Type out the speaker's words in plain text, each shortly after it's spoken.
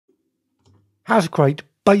How to create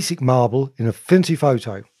basic marble in Affinity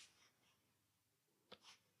Photo.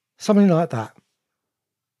 Something like that.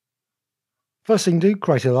 First thing to do,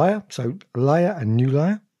 create a layer. So layer and new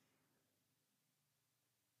layer.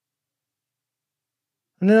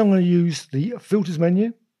 And then I'm going to use the filters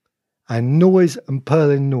menu and noise and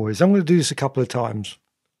Perlin noise. I'm going to do this a couple of times.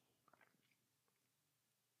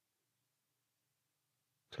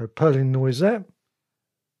 So Perlin noise there.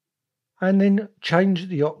 And then change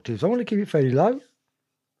the octaves. I want to keep it fairly low.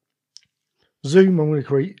 Zoom I'm going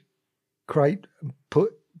to create and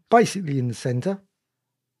put basically in the center.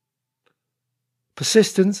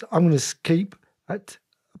 Persistence I'm going to keep at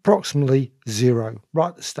approximately 0 right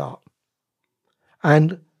at the start.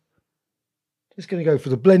 And just going to go for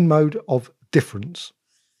the blend mode of difference.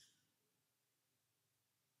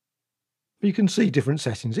 You can see different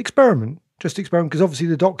settings. Experiment. Just experiment, because obviously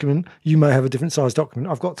the document, you may have a different size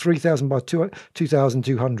document. I've got 3000 by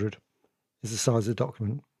 2200 is the size of the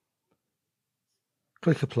document.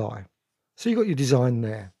 Click apply. So you've got your design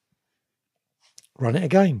there. Run it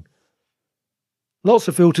again. Lots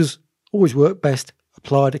of filters always work best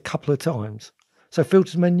applied a couple of times. So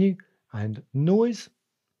filters menu and noise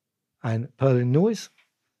and Perlin noise.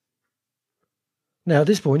 Now at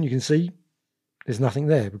this point you can see there's nothing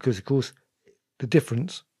there because of course the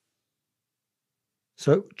difference.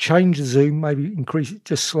 So change the zoom, maybe increase it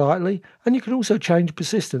just slightly, and you can also change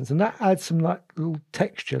persistence, and that adds some like little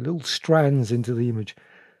texture, little strands into the image.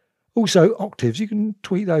 Also octaves, you can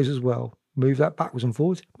tweak those as well. Move that backwards and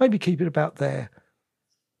forwards, maybe keep it about there.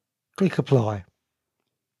 Click apply.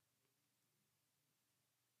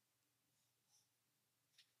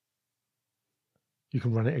 You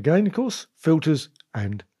can run it again, of course, filters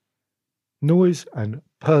and noise and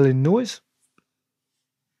Perlin noise.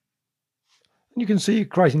 And you can see you're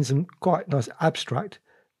creating some quite nice abstract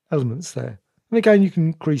elements there. And again, you can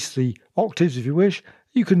increase the octaves if you wish.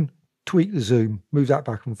 You can tweak the zoom, move that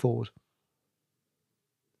back and forward.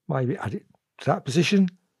 Maybe add it to that position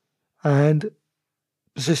and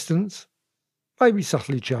persistence, maybe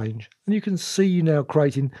subtly change. And you can see you now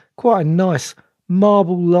creating quite a nice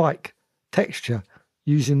marble-like texture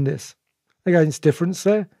using this. Again, it's difference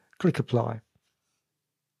there. Click apply.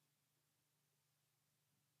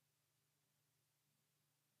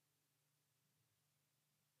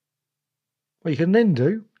 What you can then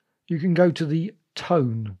do, you can go to the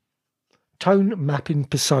tone mapping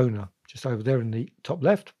persona, just over there in the top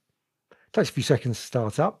left. It takes a few seconds to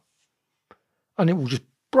start up, and it will just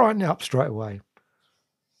brighten it up straight away.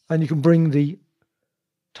 And you can bring the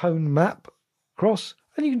tone map across,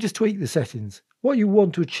 and you can just tweak the settings. What you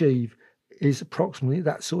want to achieve is approximately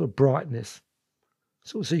that sort of brightness,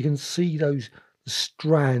 so you can see those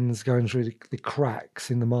strands going through the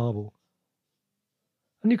cracks in the marble.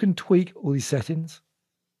 And you can tweak all these settings.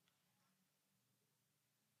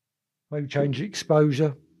 Maybe change the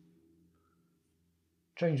exposure,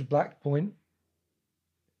 change the black point,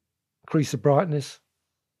 increase the brightness.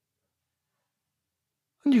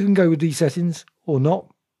 And you can go with these settings or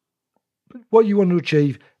not. But what you want to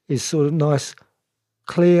achieve is sort of nice,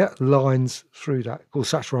 clear lines through that. Of course,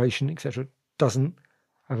 saturation, etc. doesn't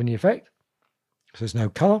have any effect. So there's no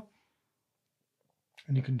colour.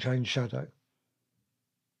 And you can change shadow.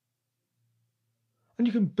 And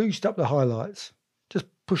you can boost up the highlights. Just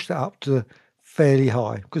push that up to fairly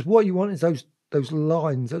high. Because what you want is those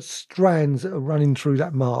lines, those strands that are running through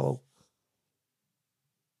that marble.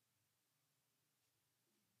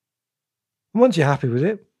 And once you're happy with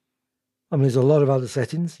it, I mean, there's a lot of other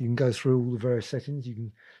settings. You can go through all the various settings. You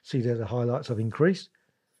can see there the highlights I've increased.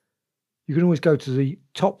 You can always go to the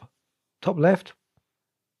top left,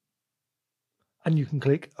 and you can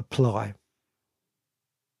click apply.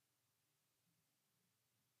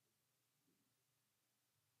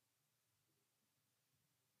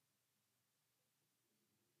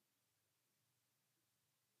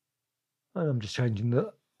 And I'm just changing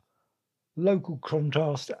the local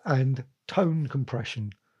contrast and tone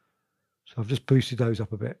compression. So I've just boosted those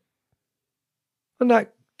up a bit. And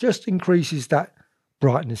that just increases that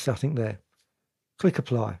brightness, I think, there. Click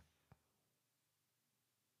apply.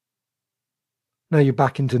 Now you're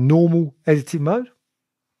back into normal editing mode.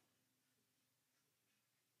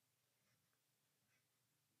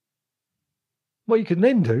 What you can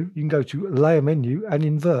then do, you can go to layer menu and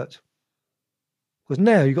invert. Because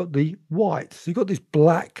now you've got the white, so you've got these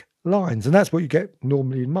black lines, and that's what you get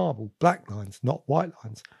normally in marble, black lines, not white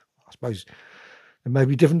lines. I suppose there may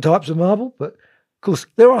be different types of marble, but of course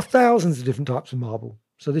there are thousands of different types of marble.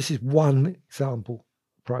 So this is one example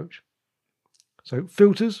approach. So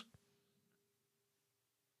filters,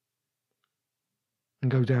 and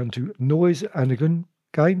go down to noise and again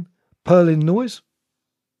Perlin noise.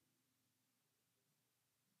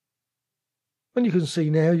 And you can see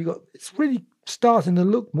now it's really starting to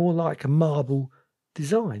look more like a marble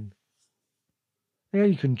design. Now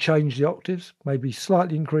you can change the octaves, maybe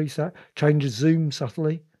slightly increase that, change the zoom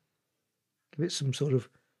subtly, give it some sort of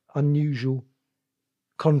unusual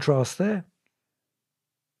contrast there.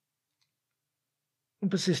 And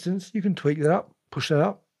persistence, you can tweak that up, push that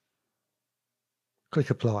up, click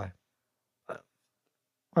apply.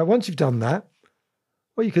 Right, once you've done that,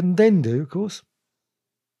 what you can then do, of course,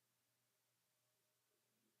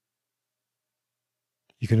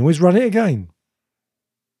 you can always run it again.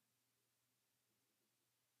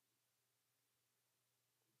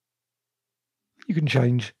 You can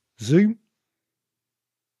change zoom,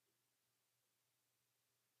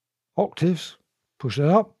 octaves, push that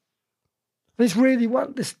up. And it's really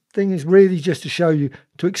this thing is really just to show you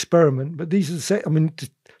to experiment. But these are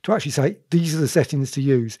to actually say these are the settings to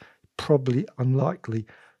use, probably unlikely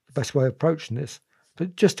the best way of approaching this.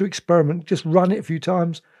 But just to experiment, just run it a few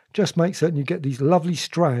times, just make certain you get these lovely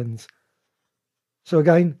strands. So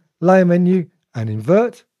again, layer menu and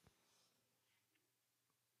invert.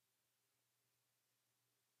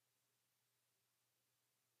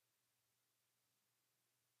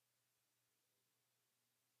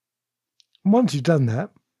 And once you've done that,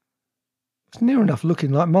 it's near enough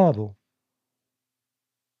looking like marble.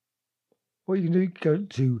 What you can do, go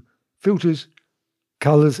to filters,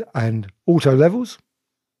 colors and auto levels.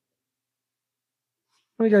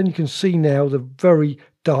 And again, you can see now the very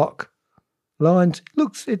dark lines.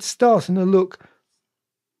 It's starting to look,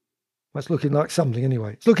 well, it's looking like something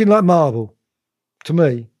anyway. It's looking like marble to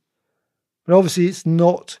me. But obviously it's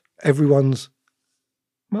not everyone's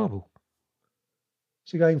marble.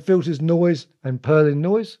 So again, filters, noise and Perlin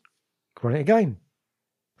noise. Run it again.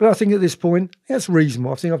 But I think at this point, that's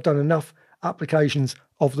reasonable. I think I've done enough applications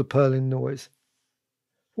of the Perlin noise.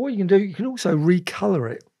 What you can do, you can also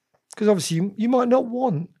recolor it. Because obviously you might not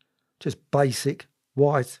want just basic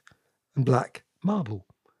white and black marble.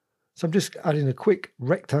 So I'm just adding a quick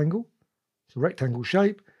rectangle. It's a rectangle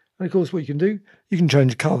shape. And of course what you can do, you can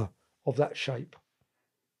change the colour of that shape.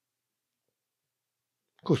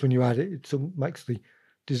 Of course when you add it, it sort of makes the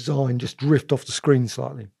design just drift off the screen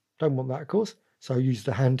slightly. Don't want that of course. So use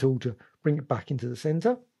the hand tool to bring it back into the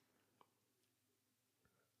centre.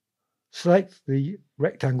 Select the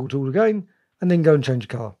rectangle tool again and then go and change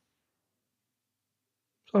the colour.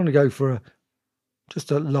 So I'm going to go for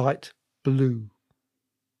just a light blue.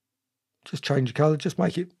 Just change the colour, just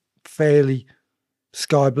make it fairly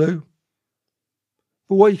sky blue.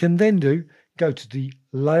 But what you can then do, go to the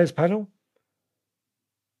layers panel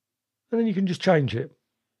and then you can just change it.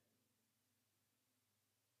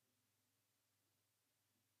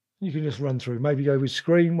 You can just run through, maybe go with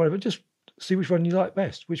screen, whatever, just see which one you like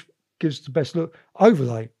best, which gives the best look.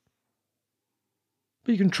 Overlay.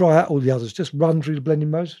 But you can try out all the others, just run through the blending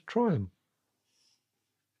modes, try them.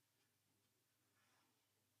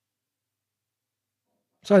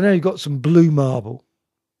 So now you've got some blue marble.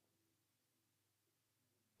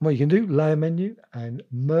 What you can do, layer menu and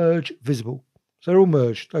merge visible. So they're all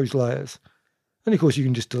merged, those layers. And of course you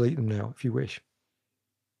can just delete them now if you wish.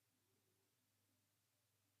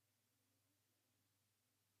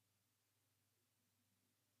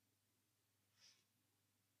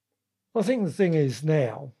 I think the thing is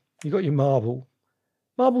now, you've got your marble.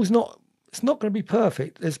 Marble's it's not going to be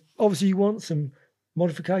perfect. There's obviously you want some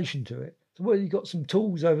modification to it. So where you've got some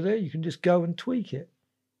tools over there, you can just go and tweak it.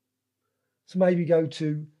 So maybe go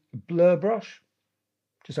to the blur brush,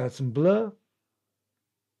 just add some blur.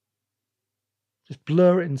 Just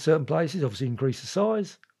blur it in certain places, obviously increase the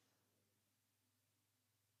size.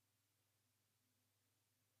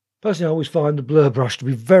 Personally, I always find the blur brush to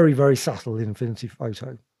be very, very subtle in Affinity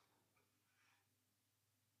Photo.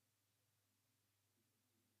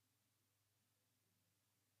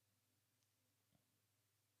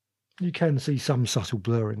 You can see some subtle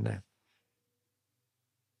blur in there.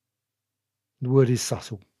 The word is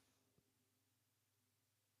subtle.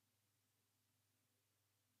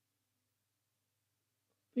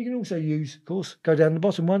 You can also use, of course, go down the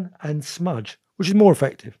bottom one and smudge, which is more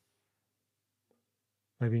effective.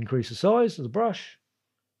 Maybe increase the size of the brush.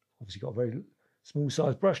 Obviously got a very small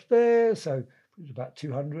size brush there, so it's about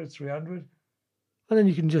 200, 300. And then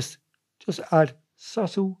you can just add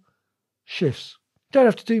subtle shifts. Don't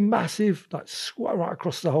have to do massive, like swipe right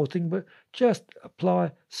across the whole thing, but just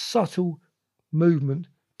apply subtle movement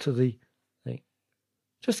to the thing.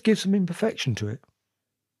 Just give some imperfection to it.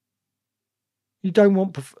 You don't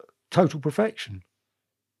want total perfection.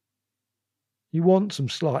 You want some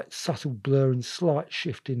slight subtle blur and slight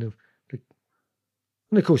shifting of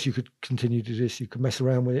And of course you could continue to do this, you could mess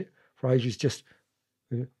around with it for ages,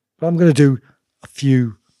 but I'm going to do a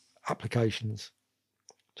few applications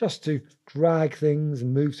just to drag things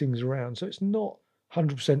and move things around, so it's not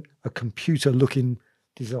 100% a computer looking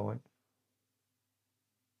design.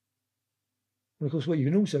 And of course what you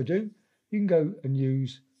can also do, you can go and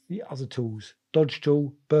use the other tools, dodge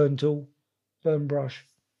tool, burn brush.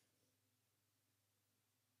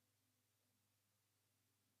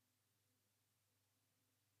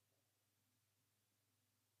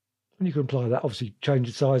 And you can apply that, obviously change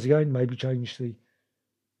the size again, maybe change the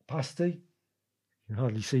opacity. You can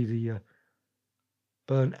hardly see the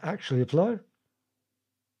burn actually apply.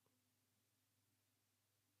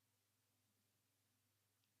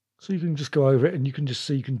 So you can just go over it and you can just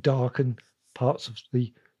see, you can darken parts of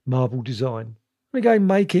the marble design. And again,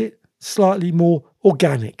 make it slightly more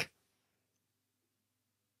organic.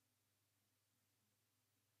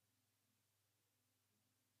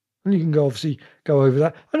 And you can obviously go over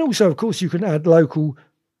that. And also, of course, you can add local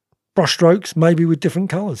brush strokes, maybe with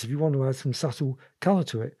different colours, if you want to add some subtle colour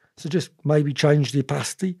to it. So just maybe change the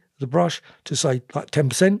opacity of the brush to, say, like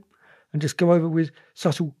 10%, and just go over with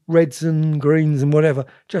subtle reds and greens and whatever,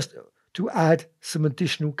 just to add some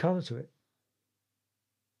additional colour to it.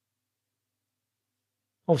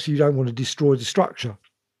 Obviously, you don't want to destroy the structure.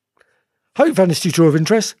 Hope you found this tutorial of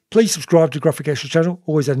interest. Please subscribe to Graphic Extra channel.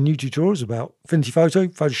 Always add new tutorials about Affinity Photo,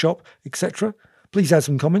 Photoshop, etc. Please add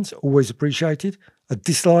some comments. Always appreciated. A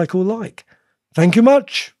dislike or like. Thank you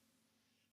much.